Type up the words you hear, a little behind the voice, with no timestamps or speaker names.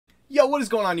Yo, what is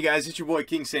going on, you guys? It's your boy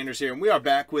King Sanders here, and we are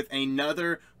back with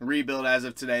another rebuild as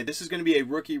of today. This is going to be a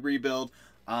rookie rebuild.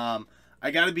 I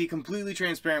got to be completely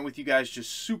transparent with you guys, just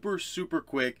super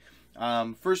quick.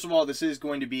 First of all, this is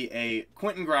going to be a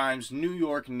Quentin Grimes New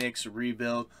York Knicks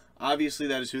rebuild. Obviously,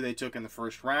 that is who they took in the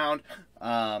first round.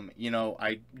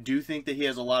 I do think that he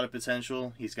has a lot of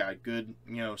potential. He's got good,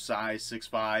 size,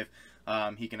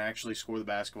 6'5". He can actually score the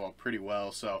basketball pretty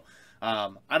well. So,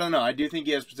 I don't know. I do think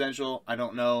he has potential. I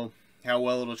don't know how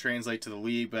well it'll translate to the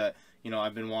league, but,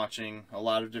 I've been watching a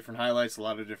lot of different highlights, a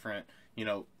lot of different,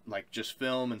 like just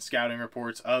film and scouting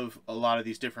reports of a lot of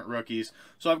these different rookies.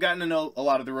 So I've gotten to know a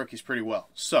lot of the rookies pretty well.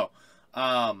 So,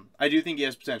 I do think he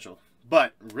has potential.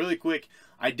 But, really quick,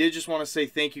 I did just want to say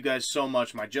thank you guys so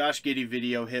much. My Josh Giddey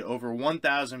video hit over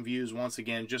 1,000 views once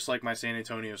again, just like my San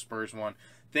Antonio Spurs one.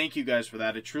 Thank you guys for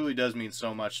that. It truly does mean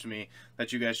so much to me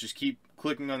that you guys just keep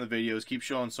clicking on the videos, keep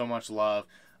showing so much love.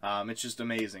 It's just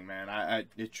amazing, man.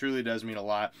 It truly does mean a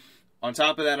lot. On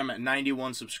top of that, I'm at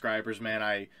 91 subscribers, man.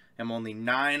 I am only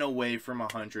 9 away from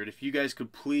 100. If you guys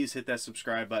could please hit that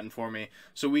subscribe button for me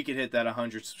so we could hit that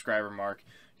 100 subscriber mark.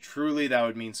 Truly, that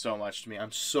would mean so much to me.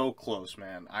 I'm so close,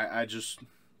 man. I just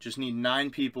need 9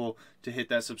 people to hit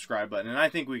that subscribe button, and I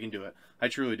think we can do it. I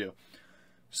truly do.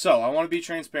 So, I want to be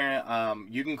transparent.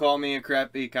 You can call me a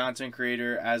crappy content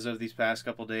creator as of these past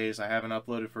couple days. I haven't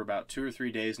uploaded for about 2 or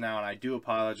 3 days now, and I do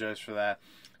apologize for that.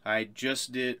 I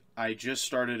just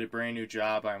started a brand new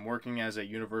job. I'm working as a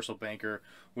universal banker,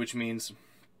 which means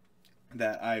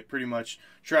that I pretty much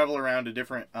travel around to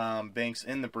different banks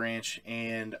in the branch,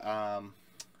 and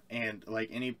like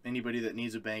anybody that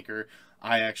needs a banker,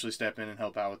 I actually step in and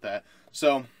help out with that.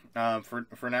 So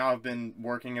for now, I've been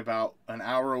working about an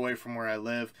hour away from where I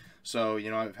live. So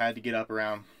I've had to get up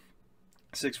around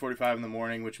 6:45 in the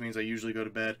morning, which means I usually go to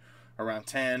bed around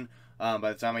 10. By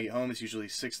the time I get home, it's usually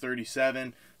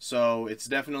 6:37. So it's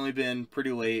definitely been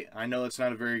pretty late. I know it's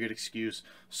not a very good excuse.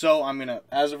 So I'm gonna,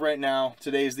 as of right now,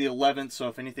 today is the 11th. So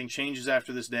if anything changes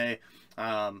after this day,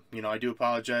 I do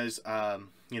apologize.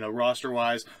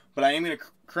 Roster-wise, but I am going to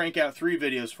crank out 3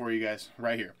 videos for you guys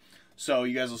right here. So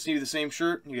you guys will see the same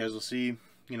shirt, you guys will see,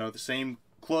 the same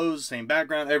clothes, same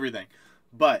background, everything.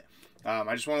 But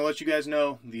I just want to let you guys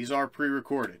know these are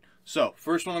pre-recorded. So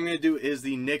first one I'm going to do is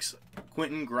the Knicks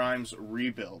Quentin Grimes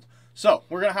rebuild. So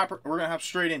we're gonna hop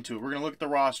straight into it. We're gonna look at the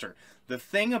roster. The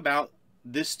thing about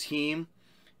this team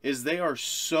is they are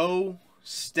so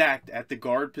stacked at the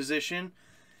guard position.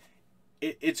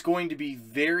 It's going to be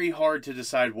very hard to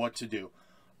decide what to do.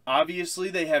 Obviously,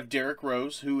 they have Derrick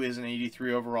Rose, who is an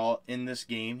 83 overall in this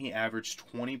game. He averaged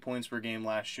 20 points per game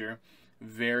last year.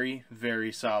 Very,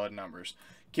 very solid numbers.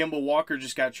 Kemba Walker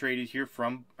just got traded here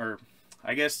from, or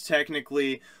I guess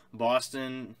technically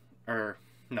Boston, or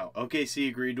no, OKC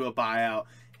agreed to a buyout,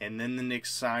 and then the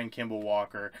Knicks signed Kemba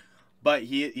Walker. But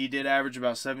he did average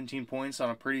about 17 points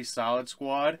on a pretty solid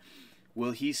squad.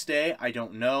 Will he stay? I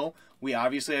don't know. We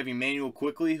obviously have Emmanuel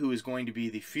Quickley, who is going to be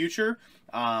the future.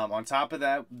 On top of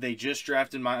that, they just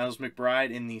drafted Miles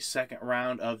McBride in the 2nd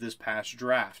round of this past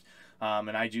draft.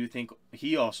 And I do think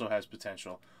he also has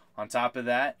potential. On top of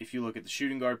that, if you look at the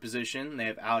shooting guard position, they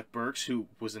have Alec Burks, who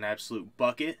was an absolute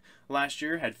bucket last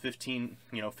year, had 15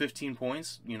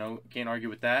 points. Can't argue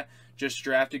with that. Just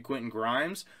drafted Quentin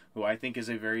Grimes, who I think is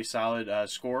a very solid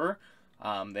scorer.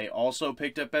 They also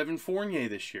picked up Evan Fournier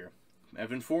this year.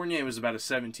 Evan Fournier was about a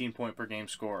 17-point-per-game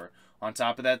scorer. On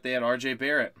top of that, they had R.J.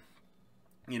 Barrett,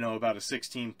 about a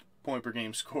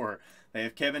 16-point-per-game scorer. They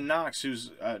have Kevin Knox,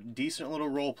 who's a decent little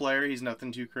role player. He's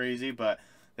nothing too crazy, but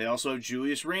they also have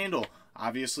Julius Randle.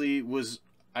 Obviously,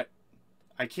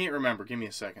 I can't remember. Give me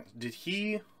a second. Did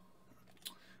he?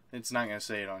 It's not going to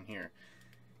say it on here.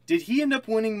 Did he end up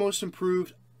winning Most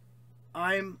Improved?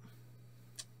 I'm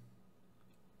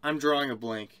drawing a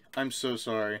blank. I'm so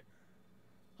sorry.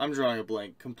 I'm drawing a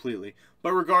blank completely.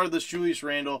 But regardless, Julius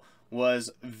Randle was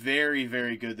very,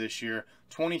 very good this year.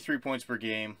 23 points per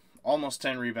game, almost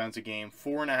 10 rebounds a game,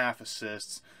 4.5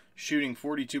 assists, shooting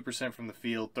 42% from the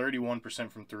field,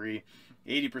 31% from 3,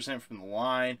 80% from the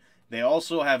line. They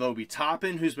also have Obi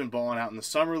Toppin, who's been balling out in the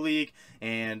Summer League.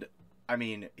 And, I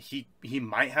mean, he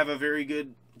might have a very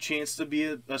good chance to be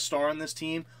a star on this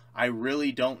team. I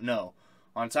really don't know.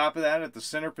 On top of that, at the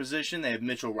center position, they have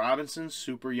Mitchell Robinson,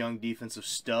 super young defensive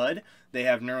stud. They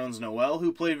have Nerlens Noel,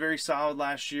 who played very solid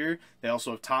last year. They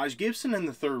also have Taj Gibson in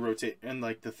the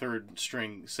third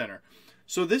string center.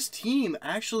 So this team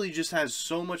actually just has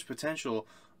so much potential.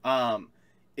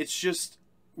 It's just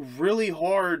really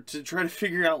hard to try to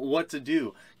figure out what to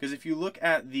do, because if you look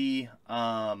at the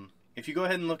if you go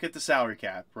ahead and look at the salary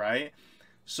cap, right?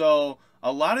 So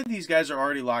A lot of these guys are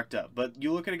already locked up, but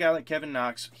you look at a guy like Kevin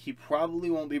Knox, he probably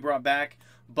won't be brought back,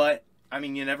 but, I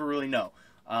mean, you never really know.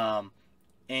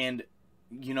 And,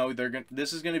 you know,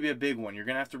 this is going to be a big one. You're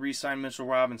going to have to re-sign Mitchell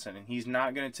Robinson, and he's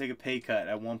not going to take a pay cut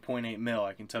at 1.8 mil,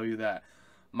 I can tell you that.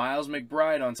 Miles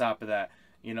McBride on top of that,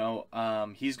 you know,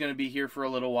 he's going to be here for a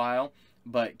little while,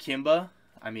 but Kimba,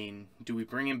 I mean, do we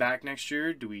bring him back next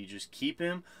year? Do we just keep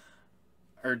him?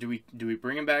 Or do we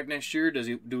bring him back next year?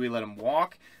 Do we let him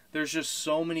walk? There's just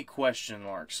so many question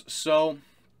marks. So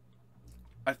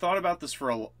I thought about this for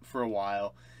a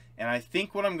while, and I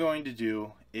think what I'm going to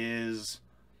do is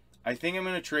I think I'm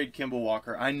going to trade Kemba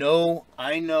Walker. I know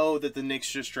that the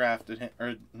Knicks just drafted him,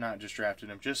 or not just drafted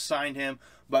him, just signed him.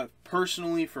 But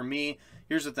personally, for me,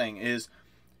 here's the thing: is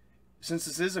since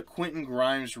this is a Quentin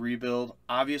Grimes rebuild,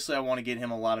 obviously I want to get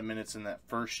him a lot of minutes in that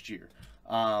first year.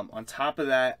 On top of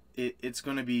that, it's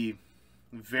going to be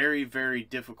very, very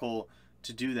difficult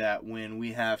to do that when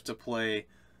we have to play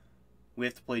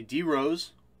D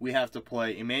Rose, we have to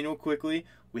play Emmanuel Quickley,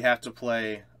 we have to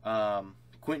play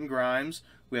Quentin Grimes,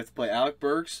 we have to play Alec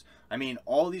Burks. I mean,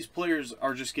 all these players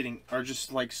are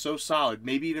just like so solid.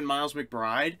 Maybe even Miles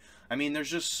McBride. I mean,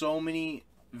 there's just so many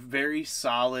very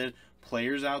solid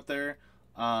players out there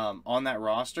on that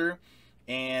roster.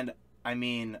 And I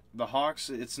mean, the Hawks,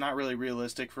 it's not really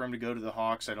realistic for him to go to the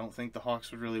Hawks. I don't think the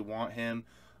Hawks would really want him.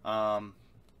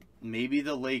 Maybe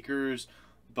the Lakers,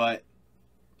 but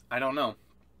I don't know.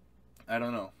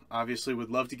 Obviously,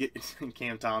 would love to get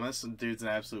Cam Thomas. Dude's an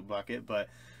absolute bucket, but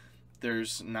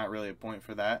there's not really a point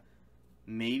for that.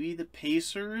 Maybe the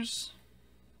Pacers.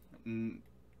 The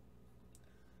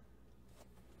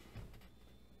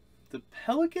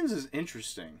Pelicans is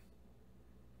interesting.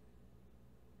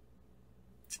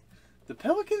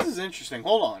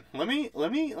 Hold on. Let me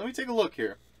take a look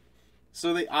here.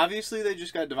 So they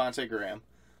just got Devontae Graham,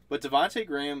 but Devontae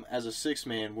Graham as a sixth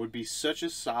man would be such a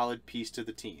solid piece to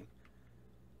the team.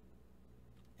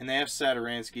 And they have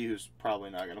Satoransky, who's probably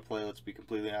not going to play, let's be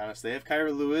completely honest. They have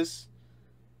Kyra Lewis.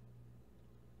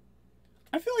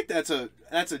 I feel like that's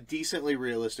a decently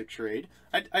realistic trade.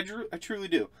 I truly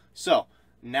do. So,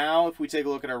 now if we take a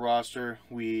look at our roster,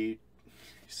 we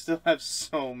still have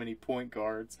so many point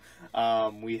guards.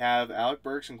 We have Alec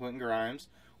Burks and Quentin Grimes.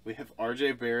 We have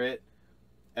RJ Barrett,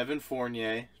 Evan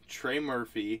Fournier, Trey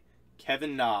Murphy,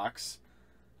 Kevin Knox,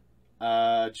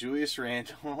 Julius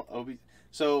Randle, Obi.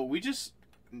 So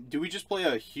do we just play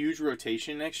a huge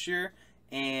rotation next year?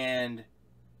 And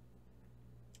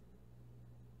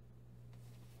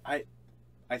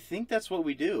I think that's what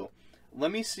we do. Let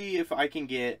me see if I can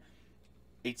get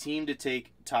a team to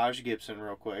take Taj Gibson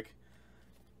real quick,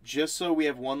 just so we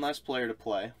have one less player to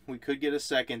play. We could get a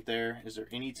second there. Is there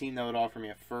any team that would offer me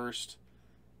a first?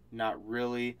 Not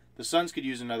really. The Suns could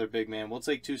use another big man. We'll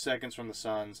take 2 seconds from the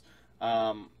Suns.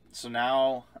 So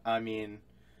now, I mean,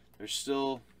 there's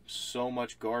still so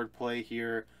much guard play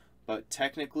here, but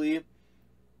technically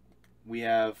we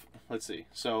have, let's see.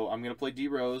 So I'm going to play D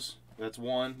Rose. That's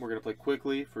 1. We're going to play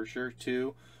Quickly for sure.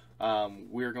 2.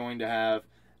 We're going to have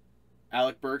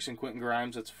Alec Burks and Quentin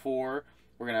Grimes. That's 4.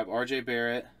 We're going to have RJ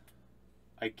Barrett.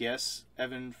 I guess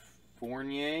Evan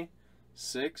Fournier.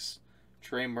 6.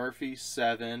 Trey Murphy.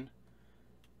 7.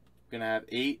 We're going to have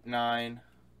 8, 9,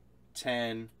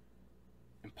 10,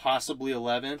 and possibly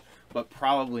 11, but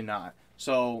probably not.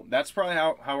 So that's probably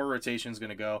how our rotation is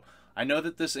going to go. I know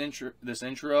that this intro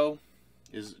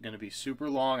is going to be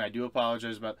super long. I do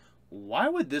apologize about why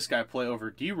would this guy play over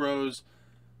D Rose?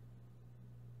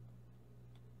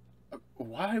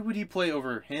 Why would he play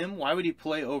over him? Why would he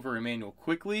play over Emmanuel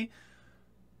Quickley?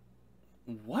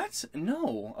 What?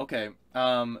 No. Okay.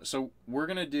 So we're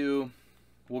gonna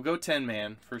we'll go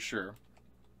 10-man for sure.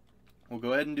 We'll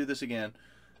go ahead and do this again.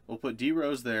 We'll put D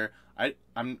Rose there.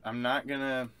 I'm not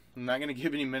gonna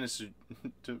give any minutes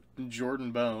to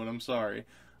Jordan Bone. I'm sorry.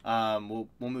 We'll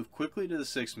move Quickly to the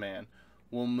 6th man.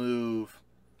 We'll move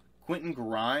Quentin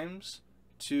Grimes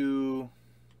to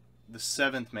the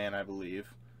 7th man, I believe.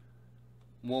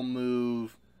 We'll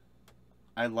move.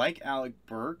 I like Alec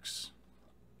Burks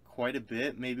quite a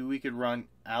bit. Maybe we could run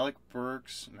Alec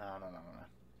Burks. No.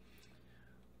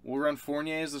 We'll run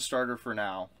Fournier as the starter for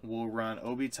now. We'll run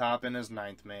Obi Toppin as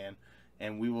 9th man.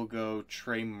 And we will go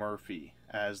Trey Murphy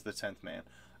as the 10th man.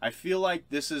 I feel like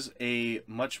this is a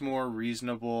much more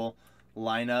reasonable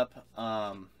lineup.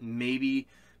 Maybe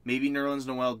Nerlens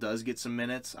Noel does get some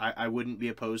minutes. I wouldn't be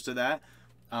opposed to that.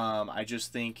 I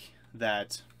just think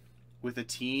that with a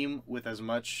team with as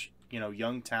much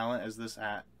young talent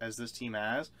as this team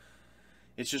has,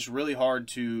 it's just really hard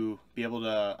to be able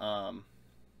to.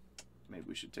 Maybe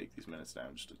we should take these minutes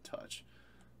down just a touch.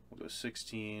 We'll go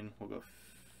 16. We'll go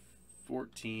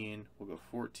 14. We'll go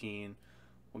 14.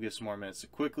 We'll give some more minutes to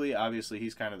Quickly. Obviously,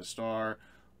 he's kind of the star.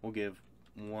 We'll give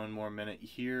 1 more minute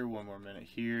here, 1 more minute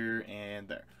here, and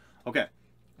there. Okay,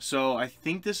 so I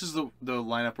think this is the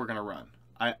lineup we're going to run.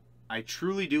 I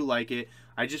truly do like it.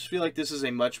 I just feel like this is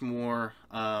a much more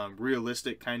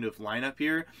realistic kind of lineup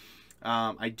here.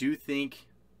 I do think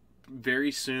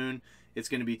very soon it's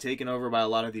going to be taken over by a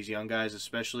lot of these young guys,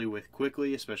 especially with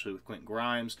Quickly, especially with Quentin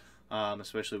Grimes,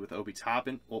 especially with Obi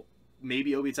Toppin. Well,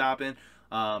 maybe Obi Toppin.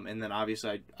 And then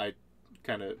obviously I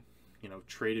kind of,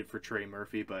 traded for Trey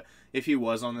Murphy, but if he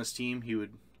was on this team, he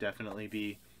would definitely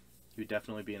be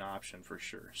an option for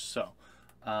sure. So,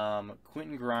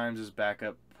 Quentin Grimes is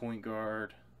backup point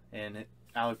guard, and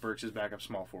Alec Burks is backup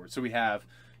small forward. So we have,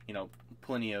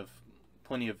 plenty of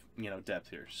depth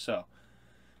here. So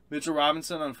Mitchell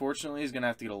Robinson, unfortunately, is going to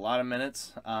have to get a lot of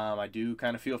minutes. I do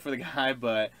kind of feel for the guy,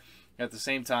 but at the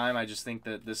same time, I just think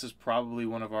that this is probably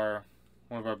one of our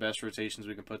best rotations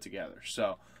we can put together.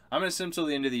 So I'm going to sim till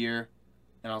the end of the year,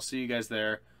 and I'll see you guys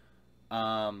there.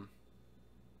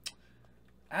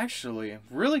 Actually,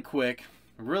 really quick,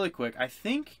 I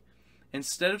think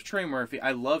instead of Trey Murphy,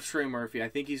 I love Trey Murphy. I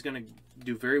think he's going to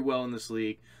do very well in this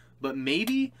league, but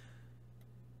maybe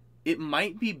it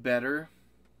might be better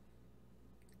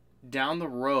down the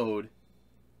road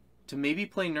to maybe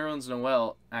play Nerlens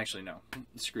Noel. Actually, no,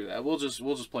 screw that. We'll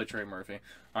just play Trey Murphy.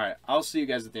 All right, I'll see you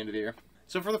guys at the end of the year.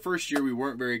 So for the first year, we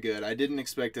weren't very good. I didn't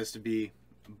expect us to be,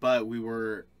 but we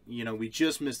were, we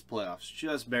just missed the playoffs.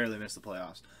 Just barely missed the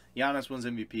playoffs. Giannis wins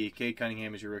MVP. Cade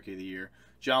Cunningham is your Rookie of the Year.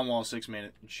 John Wall, 6 man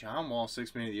of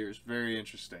the Year is very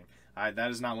interesting.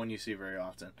 That is not one you see very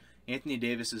often. Anthony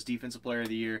Davis is Defensive Player of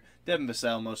the Year. Devin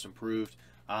Vassell, Most Improved.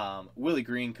 Willie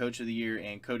Green, Coach of the Year,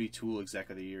 and Cody Toole, Exec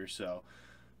of the Year. So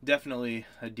definitely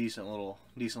a decent little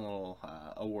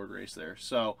award race there.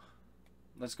 So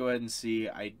let's go ahead and see.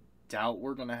 I doubt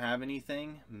we're gonna have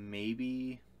anything.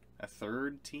 Maybe a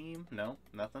third team. No,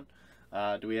 nothing.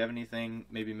 Do we have anything?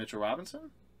 Maybe Mitchell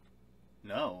Robinson?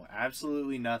 No,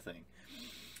 absolutely nothing.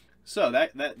 So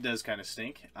that does kind of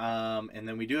stink. And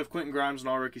then we do have Quentin Grimes, an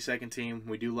all-rookie second team.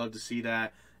 We do love to see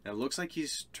that. And it looks like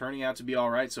he's turning out to be all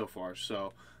right so far.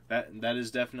 So that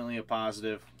is definitely a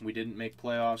positive. We didn't make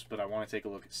playoffs, but I want to take a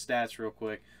look at stats real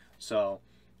quick. So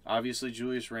obviously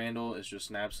Julius Randle is just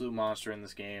an absolute monster in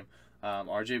this game.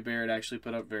 R.J. Barrett actually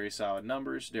put up very solid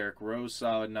numbers. Derrick Rose,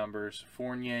 solid numbers.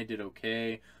 Fournier did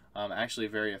okay. Actually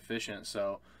very efficient,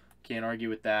 so can't argue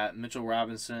with that. Mitchell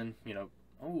Robinson,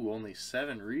 only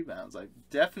 7 rebounds. I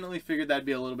definitely figured that'd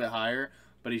be a little bit higher,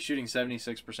 but he's shooting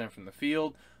 76% from the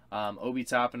field. Obi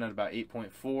Toppin at about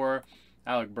 8.4.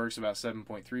 Alec Burks about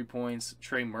 7.3 points.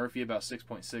 Trey Murphy about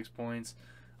 6.6 points.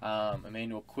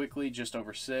 Emmanuel Quickly just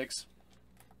over 6.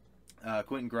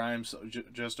 Quentin Grimes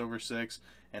just over 6.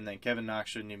 And then Kevin Knox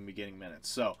shouldn't even be getting minutes.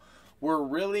 So we're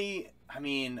really,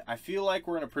 I feel like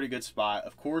we're in a pretty good spot.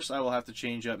 Of course, I will have to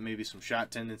change up maybe some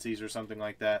shot tendencies or something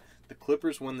like that. The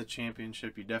Clippers win the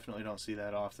championship. You definitely don't see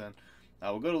that often.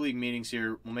 We'll go to league meetings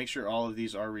here. We'll make sure all of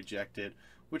these are rejected,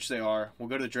 which they are. We'll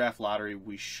go to the draft lottery.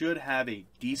 We should have a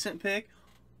decent pick.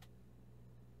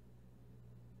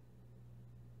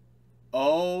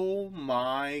 Oh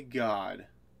my God.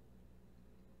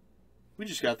 We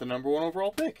just got the #1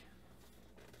 overall pick.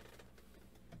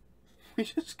 We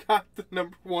just got the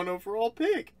 #1 overall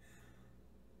pick.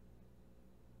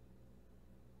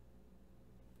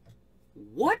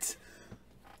 What?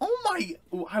 Oh my...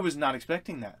 I was not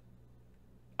expecting that.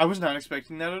 I was not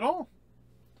expecting that at all.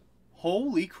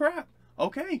 Holy crap.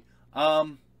 Okay.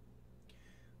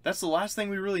 That's the last thing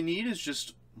we really need is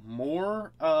just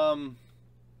more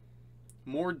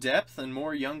depth and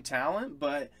more young talent,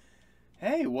 but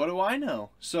hey, what do I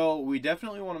know? So we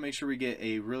definitely want to make sure we get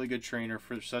a really good trainer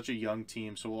for such a young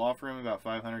team. So we'll offer him about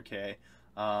 $500K.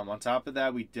 On top of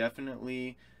that, we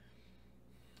definitely,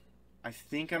 I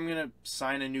think I'm gonna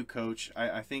sign a new coach.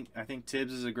 I think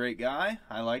Tibbs is a great guy.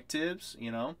 I like Tibbs,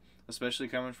 especially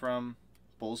coming from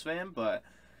Bulls fan. But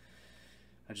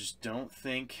I just don't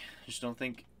think he's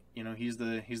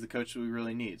the coach that we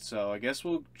really need. So I guess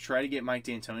we'll try to get Mike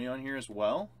D'Antoni on here as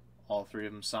well. All 3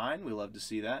 of them signed. We love to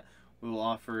see that. We will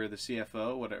offer the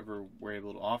CFO whatever we're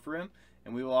able to offer him,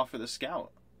 and we will offer the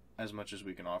scout as much as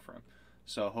we can offer him.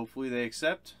 So hopefully they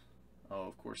accept. Oh,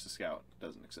 of course the scout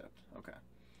doesn't accept. Okay,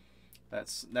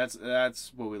 that's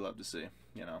what we love to see,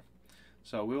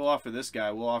 So we will offer this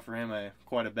guy. We'll offer him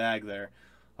quite a bag there.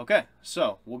 Okay,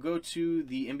 so we'll go to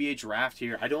the NBA draft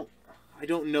here. I don't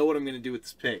know what I'm going to do with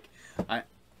this pick.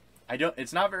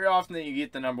 It's not very often that you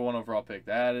get the #1 overall pick.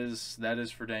 That is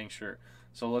for dang sure.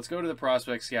 So let's go to the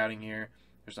prospect scouting here.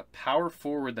 There's a power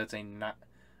forward that's an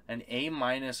A-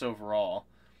 overall.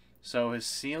 So his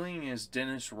ceiling is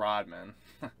Dennis Rodman.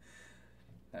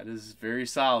 That is very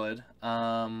solid.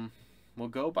 We'll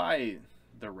go by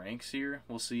the ranks here.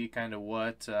 We'll see kind of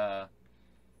what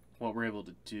we're able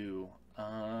to do.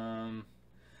 I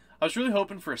was really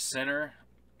hoping for a center,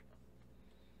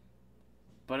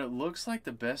 but it looks like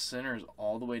the best center is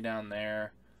all the way down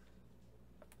there.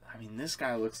 I mean, this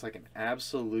guy looks like an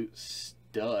absolute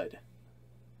stud.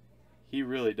 He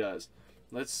really does.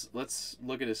 Let's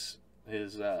look at his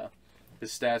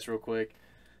stats real quick.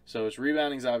 So his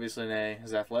rebounding's obviously an A.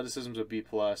 His athleticism's a B+,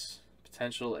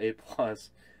 potential A+.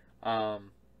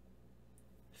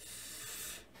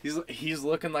 He's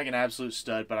looking like an absolute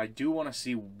stud, but I do want to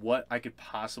see what I could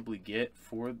possibly get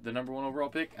for the #1 overall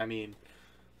pick. I mean,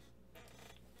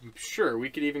 sure, we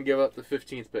could even give up the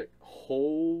 15th pick.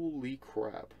 Holy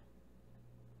crap.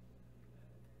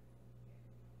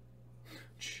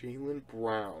 Jaylen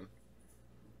Brown.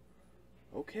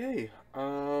 Okay.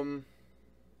 Karl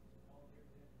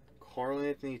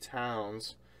Anthony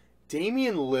Towns.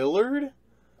 Damian Lillard?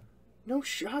 No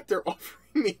shot. They're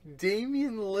offering me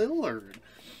Damian Lillard.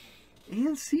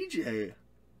 And CJ.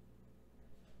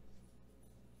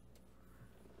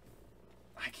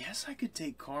 I guess I could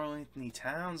take Karl Anthony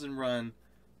Towns and run.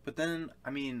 But then,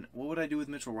 I mean, what would I do with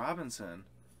Mitchell Robinson?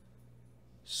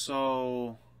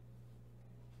 So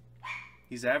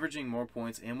he's averaging more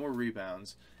points and more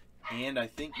rebounds, and I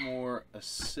think more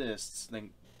assists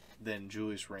than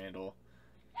Julius Randle.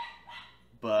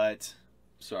 But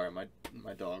sorry, my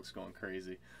dog's going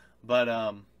crazy. But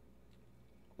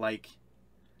like,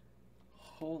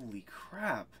 holy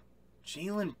crap,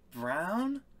 Jaylen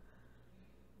Brown.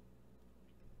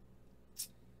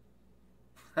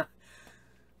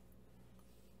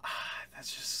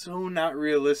 That's just so not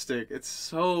realistic. It's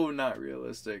so not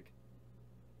realistic.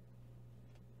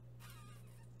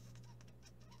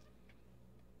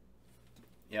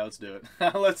 Yeah, let's do it.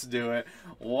 Let's do it.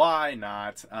 Why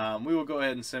not? We will go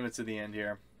ahead and sim it to the end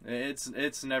here.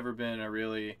 It's never been a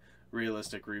really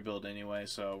realistic rebuild anyway,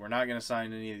 so we're not going to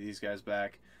sign any of these guys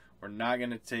back. We're not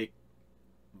going to take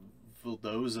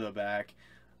Vildoza back.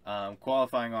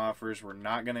 Qualifying offers, we're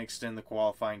not going to extend the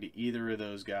qualifying to either of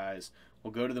those guys.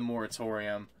 We'll go to the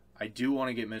moratorium. I do want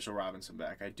to get Mitchell Robinson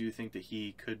back. I do think that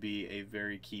he could be a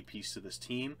very key piece to this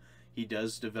team. He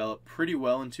does develop pretty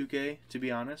well in 2K, to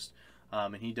be honest.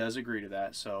 And he does agree to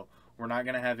that, so we're not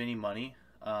going to have any money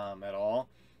at all,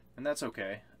 and that's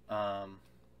okay.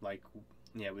 Like,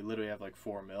 yeah, we literally have like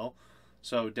 4 mil,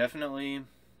 so definitely,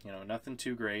 you know, nothing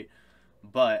too great,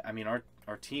 but I mean, our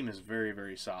team is very,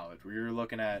 very solid. We're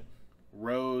looking at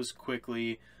Rose,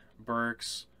 Quickly,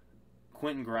 Burks,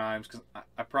 Quentin Grimes, because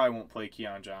I probably won't play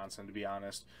Keon Johnson, to be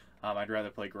honest. I'd rather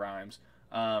play Grimes.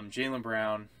 Jaylen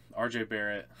Brown, RJ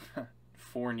Barrett,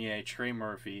 Fournier, Trey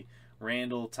Murphy,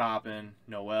 Randall, Toppin,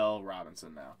 Noel,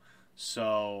 Robinson now.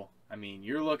 So, I mean,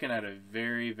 you're looking at a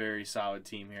very, very solid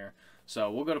team here.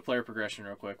 So, we'll go to player progression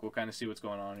real quick. We'll kind of see what's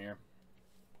going on here.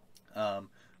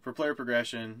 For player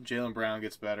progression, Jaylen Brown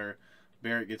gets better.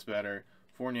 Barrett gets better.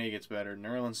 Fournier gets better.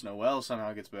 Nerlens Noel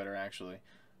somehow gets better, actually.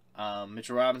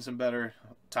 Mitchell Robinson better.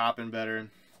 Toppin better.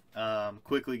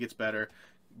 Quickly gets better.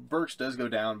 Burks does go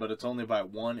down, but it's only by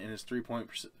 1, and his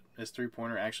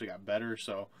three-pointer actually got better,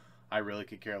 so I really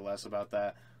could care less about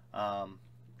that.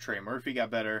 Trey Murphy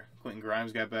got better. Quentin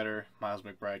Grimes got better. Miles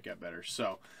McBride got better.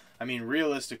 So, I mean,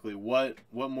 realistically, what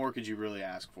more could you really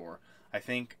ask for? I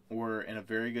think we're in a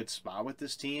very good spot with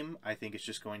this team. I think it's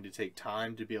just going to take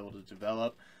time to be able to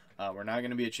develop. We're not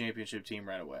going to be a championship team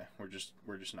right away. We're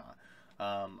just not.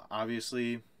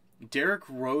 Obviously, Derrick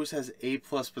Rose has A+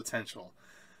 potential.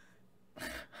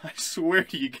 I swear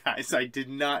to you guys, I did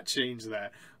not change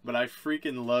that, but I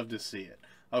freaking love to see it.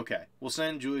 Okay, we'll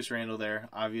send Julius Randle there.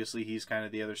 Obviously, he's kind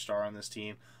of the other star on this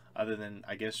team, other than,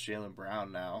 I guess, Jaylen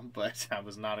Brown now, but I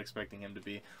was not expecting him to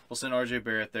be. We'll send RJ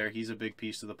Barrett there. He's a big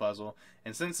piece to the puzzle.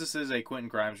 And since this is a Quentin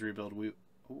Grimes rebuild,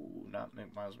 not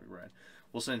Miles McBride.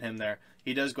 We'll send him there.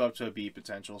 He does go up to a B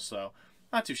potential, so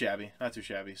not too shabby. Not too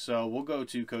shabby. So we'll go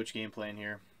to coach game plan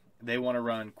here. They want to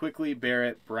run Quickly,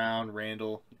 Barrett, Brown,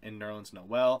 Randall, and Nerlens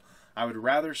Noel. I would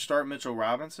rather start Mitchell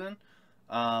Robinson.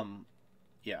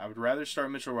 Yeah, I would rather start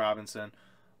Mitchell Robinson.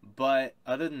 But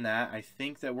other than that, I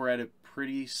think that we're at a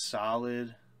pretty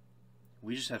solid.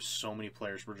 We just have so many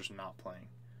players we're just not playing.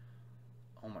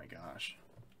 Oh my gosh.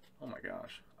 Oh my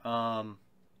gosh.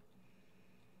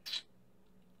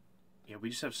 Yeah,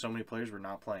 we just have so many players we're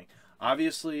not playing.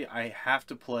 Obviously, I have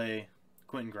to play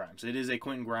Quentin Grimes. It is a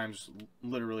Quentin Grimes,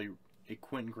 literally a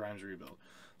Quentin Grimes rebuild.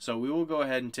 So we will go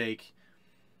ahead and take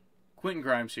Quentin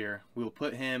Grimes here. We will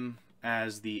put him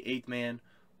as the 8th man.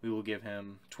 We will give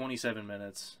him 27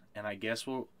 minutes, and I guess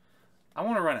we'll I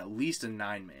want to run at least a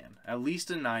 9-man. At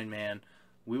least a 9-man.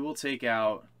 We will take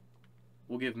out...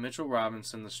 We'll give Mitchell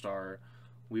Robinson the start.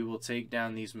 We will take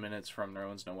down these minutes from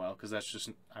Nerlens Noel because that's just...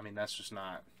 I mean, that's just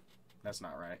not... That's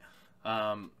not right.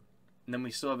 And then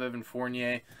we still have Evan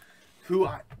Fournier, who,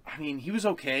 I mean, he was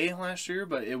okay last year,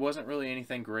 but it wasn't really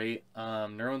anything great.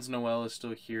 Nerlens Noel is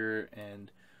still here,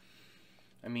 and...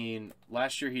 I mean,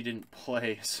 last year he didn't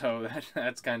play, so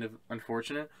that's kind of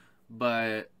unfortunate.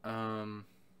 But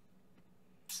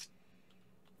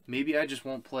maybe I just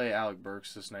won't play Alec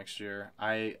Burks this next year.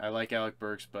 I like Alec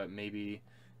Burks, but maybe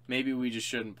we just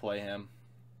shouldn't play him.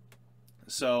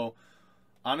 So,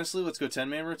 honestly, let's go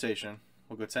 10-man rotation.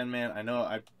 We'll go 10-man. I know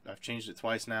I've changed it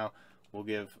twice now. We'll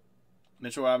give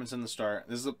Mitchell Robinson the start.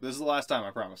 This is the last time, I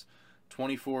promise.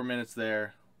 24 minutes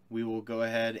there. We will go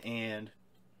ahead and...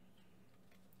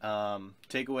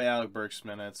 take away Alec Burks'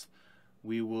 minutes.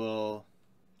 We will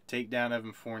take down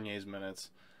Evan Fournier's minutes.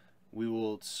 We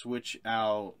will switch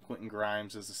out Quentin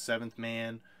Grimes as the 7th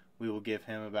man. We will give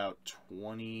him about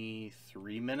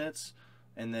 23 minutes.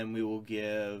 And then we will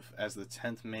give, as the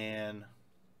 10th man,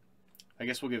 I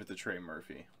guess we'll give it to Trey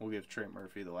Murphy. We'll give Trey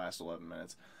Murphy the last 11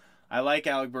 minutes. I like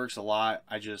Alec Burks a lot.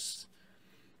 I just,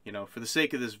 you know, for the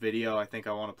sake of this video, I think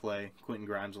I want to play Quentin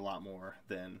Grimes a lot more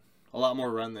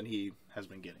run than he has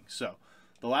been getting. So,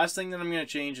 the last thing that I'm going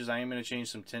to change is I am going to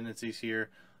change some tendencies here.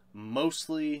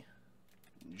 Mostly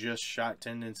just shot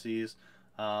tendencies.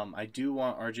 I do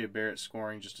want RJ Barrett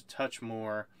scoring just a touch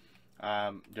more.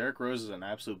 Derrick Rose is an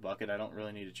absolute bucket. I don't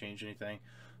really need to change anything.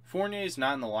 Fournier's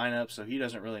not in the lineup, so he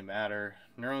doesn't really matter.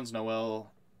 Nerlens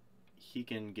Noel, he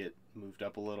can get moved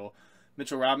up a little.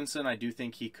 Mitchell Robinson, I do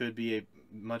think he could be a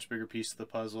much bigger piece of the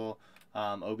puzzle.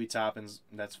 Obi Toppin's,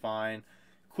 that's fine.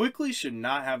 Quickly should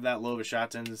not have that low of a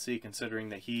shot tendency, considering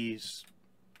that he's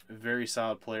a very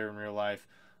solid player in real life.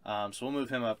 So we'll move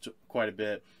him up quite a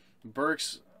bit.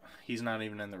 Burks, he's not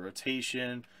even in the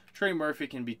rotation. Trey Murphy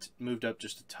can be moved up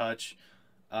just a touch.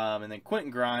 And then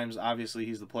Quentin Grimes, obviously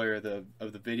he's the player of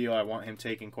the video. I want him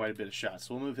taking quite a bit of shots.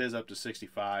 So we'll move his up to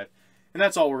 65. And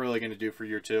that's all we're really going to do for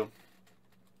year 2.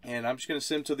 And I'm just going to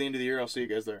sim till the end of the year. I'll see you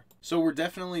guys there. So we're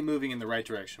definitely moving in the right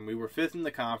direction. We were 5th in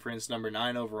the conference, number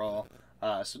 9 overall.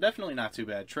 So definitely not too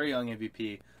bad. Trae Young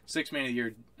MVP. 6th man of the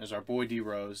year is our boy D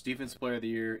Rose. Defensive player of the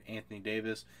year, Anthony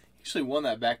Davis. He actually won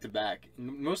that back-to-back.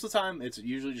 Most of the time, it's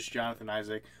usually just Jonathan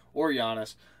Isaac or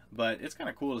Giannis. But it's kind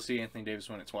of cool to see Anthony Davis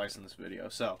win it twice in this video.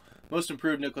 So, most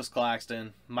improved, Nicholas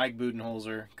Claxton. Mike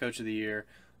Budenholzer, coach of the year.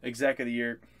 Exec of the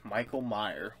year, Michael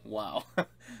Meyer. Wow.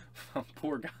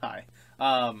 Poor guy.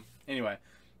 Anyway,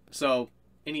 so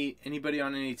anybody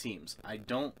on any teams? I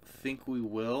don't think we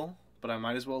will, but I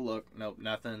might as well look. Nope,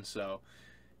 nothing. So,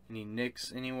 any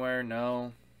Knicks anywhere?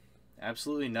 No.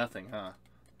 Absolutely nothing, huh?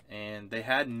 And they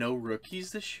had no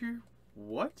rookies this year?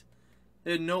 What?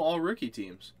 They had no all-rookie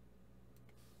teams.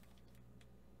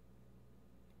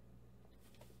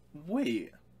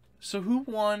 Wait, so who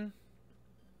won?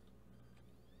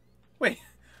 Wait,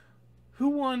 who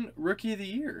won Rookie of the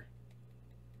Year?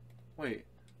 Wait,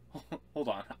 hold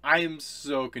on. I am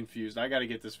so confused. I got to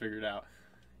get this figured out.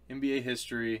 NBA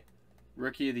history,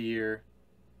 Rookie of the Year.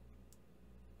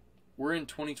 We're in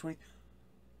 2020.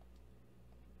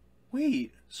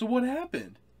 Wait, so what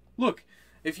happened? Look,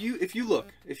 if you go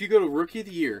to Rookie of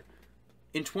the Year,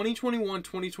 in 2021,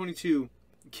 2022,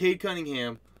 Cade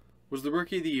Cunningham was the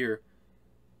Rookie of the Year.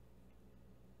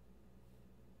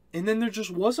 And then there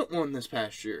just wasn't one this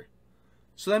past year.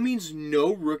 So that means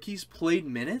no rookies played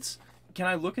minutes? Can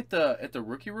I look at the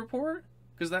rookie report?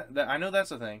 Because that I know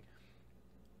that's a thing.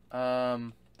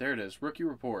 There it is, rookie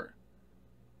report.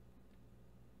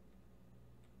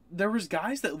 There was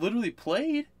guys that literally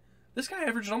played. This guy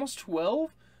averaged almost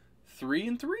 12, 3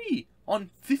 and 3 on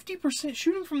 50%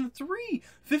 shooting from the 3.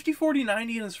 50, 40,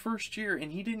 90 in his first year,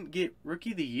 and he didn't get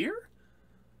Rookie of the Year?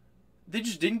 They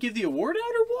just didn't give the award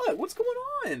out or what? What's going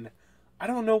on? I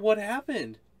don't know what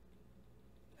happened.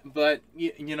 But,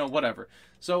 you know, whatever.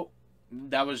 So,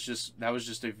 that was just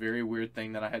a very weird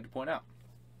thing that I had to point out.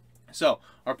 So,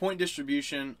 our point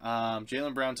distribution,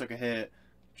 Jaylen Brown took a hit.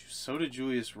 So did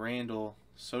Julius Randle.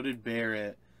 So did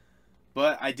Barrett.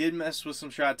 But I did mess with some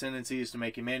shot tendencies to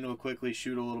make Emmanuel quickly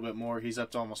shoot a little bit more. He's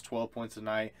up to almost 12 points a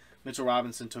night. Mitchell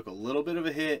Robinson took a little bit of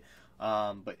a hit,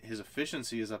 but his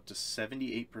efficiency is up to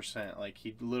 78%. Like,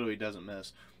 he literally doesn't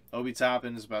miss. Obi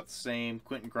Toppin is about the same.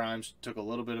 Quentin Grimes took a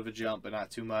little bit of a jump, but not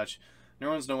too much.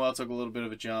 Nerlens Noel took a little bit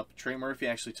of a jump. Trey Murphy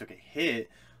actually took a hit,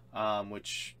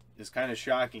 which is kind of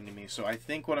shocking to me. So I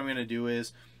think what I'm going to do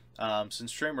is,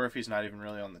 since Trey Murphy's not even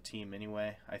really on the team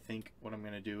anyway, I think what I'm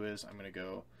going to do is I'm going to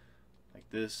go like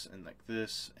this,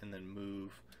 and then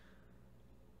move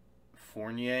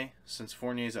Fournier, since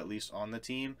Fournier's at least on the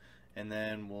team, and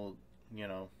then we'll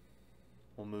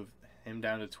move him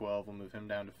down to 12, we'll move him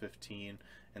down to 15,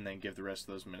 and then give the rest of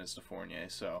those minutes to Fournier.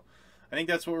 So I think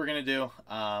that's what we're going to do.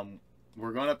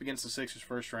 We're going up against the Sixers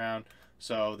first round,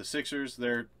 so the Sixers,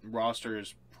 their roster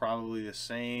is probably the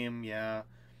same, yeah,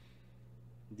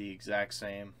 the exact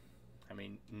same. I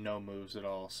mean, no moves at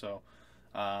all. So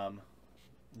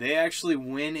they actually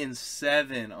win in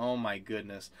 7. Oh my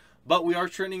goodness. But we are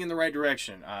trending in the right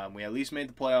direction. We at least made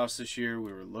the playoffs this year.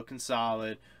 We were looking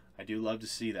solid. I do love to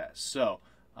see that. So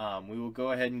we will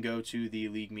go ahead and go to the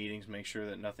league meetings, make sure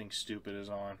that nothing stupid is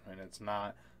on, and it's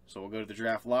not. So we'll go to the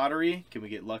draft lottery. Can we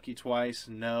get lucky twice?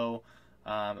 No.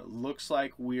 It looks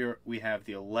like we have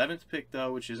the 11th pick,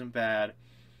 though, which isn't bad,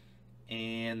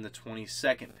 and the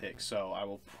 22nd pick. So I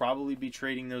will probably be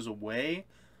trading those away,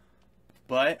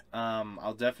 but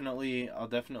I'll definitely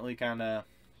kind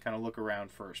of look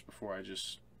around first before I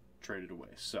just trade it away.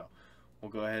 So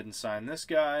we'll go ahead and sign this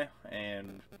guy,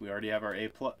 and we already have our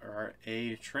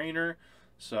A trainer.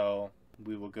 So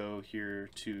we will go here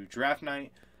to draft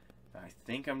night. I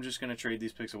think I'm just going to trade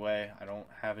these picks away. I don't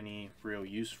have any real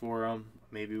use for them.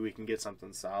 Maybe we can get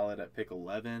something solid at pick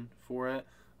 11 for it.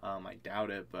 I doubt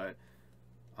it, but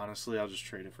honestly, I'll just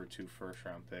trade it for 2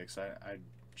 first-round picks. I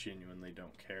genuinely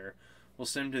don't care. We'll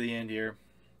sim to the end here,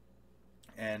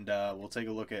 and we'll take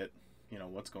a look at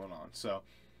what's going on. So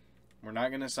we're not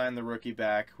going to sign the rookie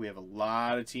back. We have a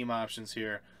lot of team options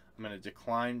here. I'm going to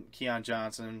decline Keon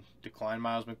Johnson, decline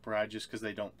Miles McBride just because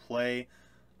they don't play.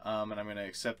 And I'm going to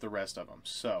accept the rest of them.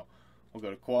 So we'll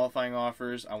go to qualifying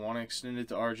offers. I want to extend it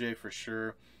to RJ for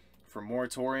sure. For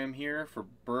moratorium here, for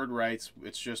bird rights,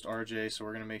 it's just RJ. So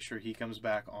we're going to make sure he comes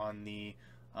back on the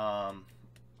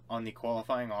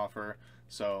qualifying offer.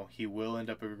 So he will end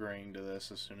up agreeing to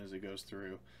this as soon as it goes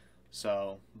through.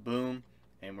 So boom.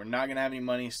 And we're not going to have any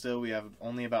money still. We have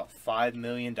only about $5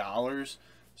 million.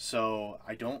 So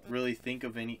I don't really think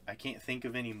of any, I can't think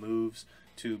of any moves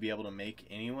to be able to make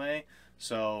anyway.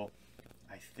 So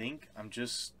I think I'm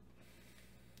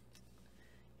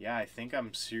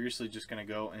seriously just going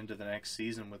to go into the next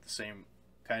season with the same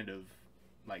kind of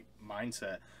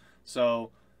mindset.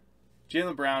 So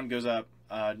Jaylen Brown goes up,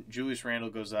 Julius Randle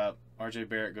goes up, RJ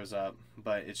Barrett goes up,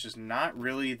 but it's just not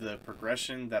really the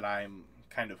progression that I'm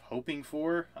kind of hoping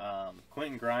for.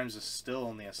 Quentin Grimes is still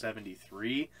only a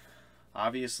 73.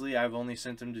 Obviously, I've only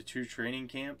sent him to 2 training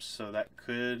camps, so that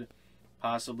could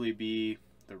possibly be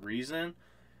the reason.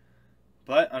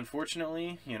 But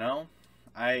unfortunately,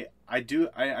 I do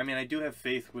have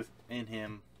faith in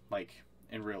him,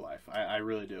 in real life. I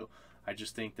really do. I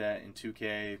just think that in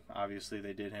 2K, obviously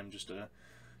they did him just a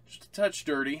touch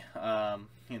dirty,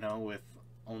 with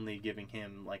only giving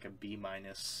him a B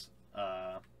minus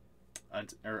or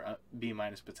B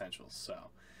minus potential. So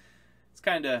it's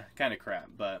kind of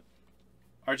crap. But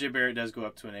RJ Barrett does go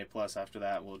up to an A+ after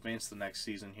that. We'll advance to the next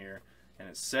season here. And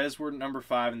it says we're number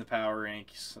 5 in the power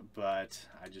ranks, but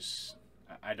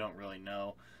I don't really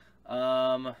know.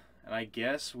 And I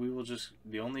guess we will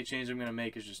the only change I'm going to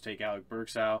make is just take Alec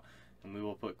Burks out, and we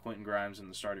will put Quentin Grimes in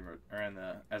the starting, or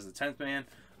as the 10th man.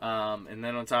 And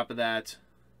then on top of that,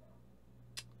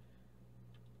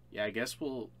 yeah, I guess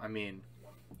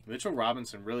Mitchell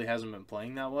Robinson really hasn't been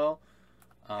playing that well.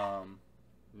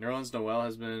 Nerlens Noel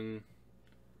has been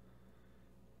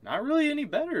not really any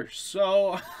better.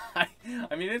 So,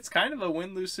 it's kind of a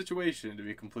win-lose situation, to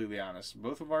be completely honest.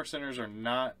 Both of our centers are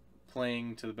not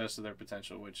playing to the best of their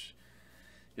potential, which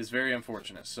is very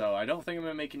unfortunate. So, I don't think I'm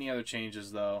going to make any other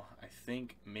changes, though. I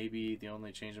think maybe the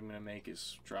only change I'm going to make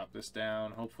is drop this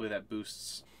down. Hopefully that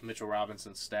boosts Mitchell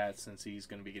Robinson's stats, since he's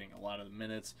going to be getting a lot of the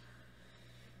minutes.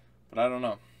 But I don't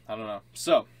know.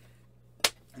 So,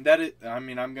 I'm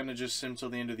going to just sim till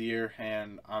the end of the year,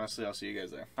 and honestly, I'll see you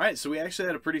guys there. All right, so we actually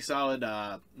had a pretty solid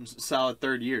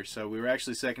third year. So we were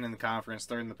actually 2nd in the conference,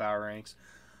 3rd in the power ranks.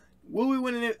 Will we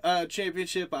win a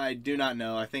championship? I do not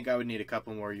know. I think I would need a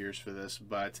couple more years for this.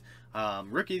 But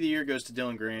Rookie of the Year goes to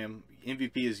Dylan Graham.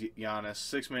 MVP is Giannis.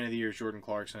 6th Man of the Year is Jordan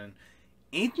Clarkson.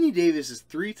 Anthony Davis is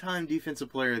 3-time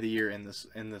Defensive Player of the Year in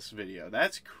this video.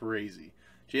 That's crazy.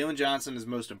 Jalen Johnson is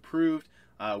Most Improved.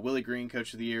 Willie Green,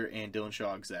 Coach of the Year, and Dylan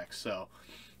Shaw, Exec. So,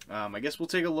 I guess we'll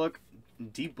take a look.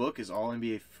 D-Book is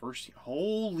All-NBA first.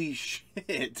 Holy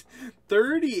shit.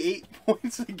 38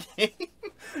 points a game?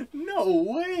 No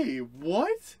way.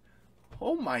 What?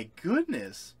 Oh, my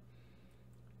goodness.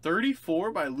 34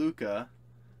 by Luka.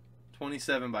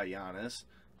 27 by Giannis.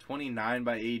 29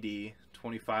 by AD.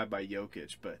 25 by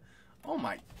Jokic. But, oh,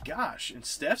 my gosh. And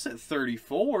Steph's at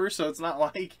 34, so it's not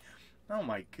like... Oh,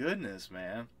 my goodness,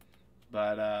 man.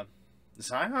 But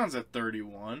Zion's at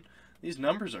 31. These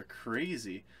numbers are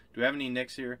crazy. Do we have any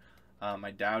Knicks here?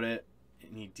 I doubt it.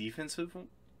 Any defensive?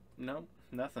 No,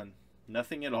 nothing.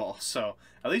 Nothing at all. So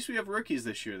at least we have rookies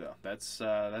this year, though.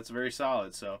 That's very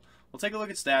solid. So we'll take a look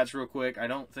at stats real quick. I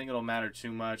don't think it'll matter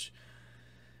too much.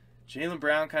 Jaylen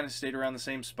Brown kind of stayed around the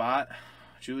same spot.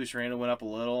 Julius Randle went up a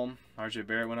little. RJ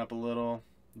Barrett went up a little.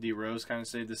 D Rose kind of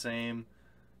stayed the same.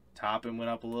 Toppin went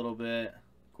up a little bit.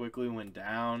 Quickly went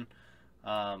down.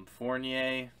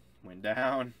 Fournier went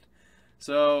down.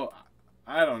 So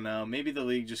I don't know. Maybe the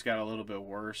league just got a little bit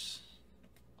worse.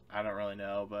 I don't really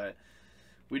know, but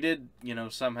we did,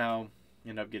 somehow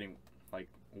end up getting like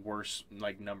worse,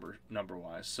 like number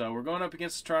wise. So we're going up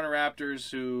against the Toronto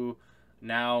Raptors, who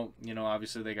now,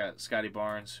 obviously they got Scotty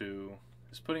Barnes, who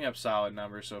is putting up solid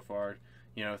numbers so far.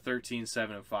 13,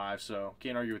 7, and 5. So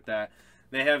can't argue with that.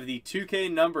 They have the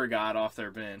 2K number god off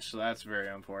their bench, so that's very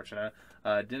unfortunate.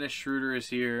 Dennis Schroeder is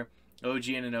here. OG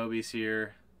Anunoby's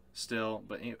here still,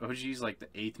 but OG's like the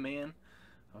 8th man.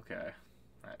 Okay.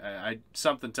 I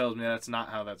something tells me that's not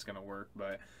how that's going to work,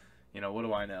 but, what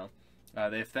do I know?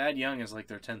 They have Thad Young as like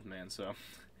their 10th man, so,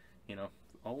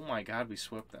 oh my God, we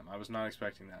swept them. I was not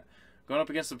expecting that. Going up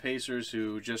against the Pacers,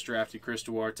 who just drafted Chris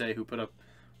Duarte, who put up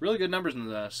really good numbers in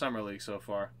the Summer League so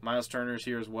far. Miles Turner's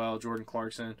here as well, Jordan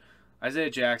Clarkson, Isaiah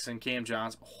Jackson, Cam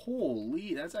Johnson.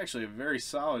 Holy, that's actually a very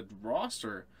solid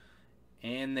roster.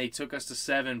 And they took us to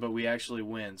 7, but we actually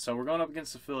win. So we're going up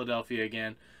against the Philadelphia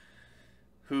again,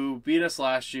 who beat us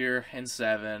last year in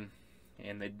 7,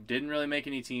 and they didn't really make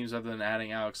any teams other than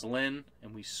adding Alex Lynn,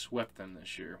 and we swept them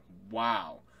this year.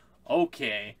 Wow.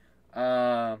 Okay.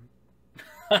 I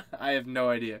have no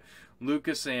idea.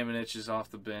 Luka Samanic is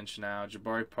off the bench now.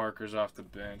 Jabari Parker's off the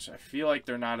bench. I feel like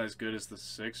they're not as good as the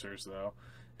Sixers, though.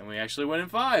 And we actually win in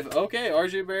 5. Okay,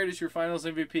 RJ Barrett is your finals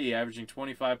MVP, averaging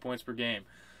 25 points per game.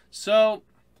 So,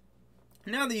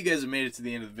 now that you guys have made it to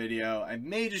the end of the video, I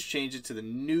may just change it to the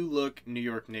new look New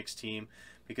York Knicks team,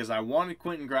 because I wanted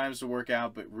Quentin Grimes to work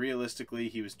out, but realistically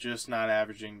he was just not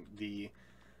averaging the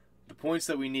points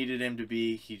that we needed him to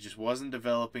be. He just wasn't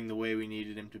developing the way we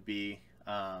needed him to be.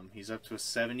 He's up to a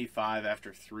 75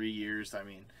 after 3 years. I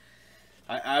mean,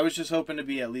 I was just hoping to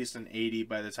be at least an 80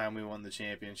 by the time we won the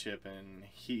championship, and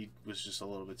he was just a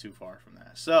little bit too far from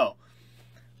that. So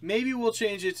maybe we'll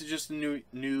change it to just a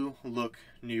new look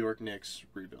New York Knicks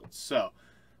rebuild. So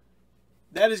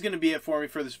that is going to be it for me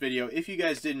for this video. If you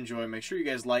guys did enjoy, make sure you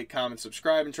guys like, comment,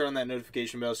 subscribe, and turn on that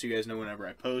notification bell so you guys know whenever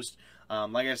I post.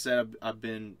 Like I said, I've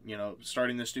been,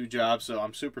 starting this new job, so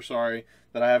I'm super sorry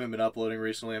that I haven't been uploading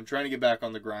recently. I'm trying to get back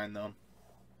on the grind, though.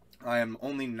 I am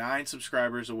only 9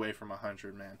 subscribers away from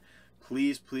 100, man.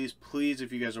 Please, please, please,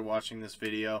 if you guys are watching this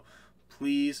video,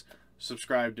 please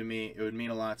subscribe to me. It would mean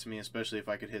a lot to me, especially if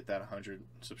I could hit that 100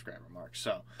 subscriber mark.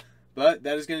 So, but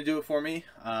that is going to do it for me.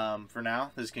 For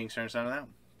now, this is King Stern signing out.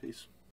 Peace.